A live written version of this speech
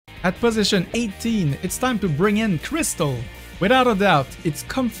At position 18, it's time to bring in Crystal. Without a doubt, it's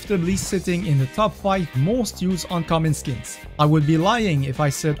comfortably sitting in the top 5 most used uncommon skins. I would be lying if I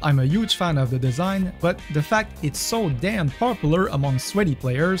said I'm a huge fan of the design, but the fact it's so damn popular among sweaty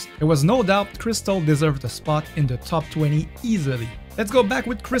players, there was no doubt Crystal deserved a spot in the top 20 easily. Let's go back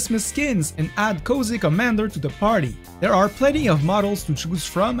with Christmas skins and add Cozy Commander to the party. There are plenty of models to choose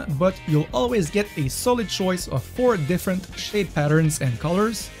from, but you'll always get a solid choice of 4 different shade patterns and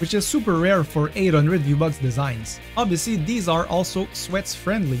colors, which is super rare for 800 V-Bucks designs. Obviously, these are also sweats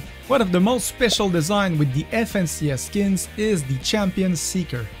friendly. One of the most special design with the FNCS skins is the Champion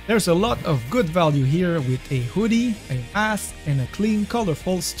Seeker. There's a lot of good value here with a hoodie, a mask, and a clean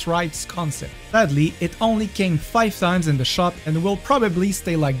colorful stripes concept. Sadly, it only came 5 times in the shop and will probably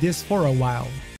stay like this for a while.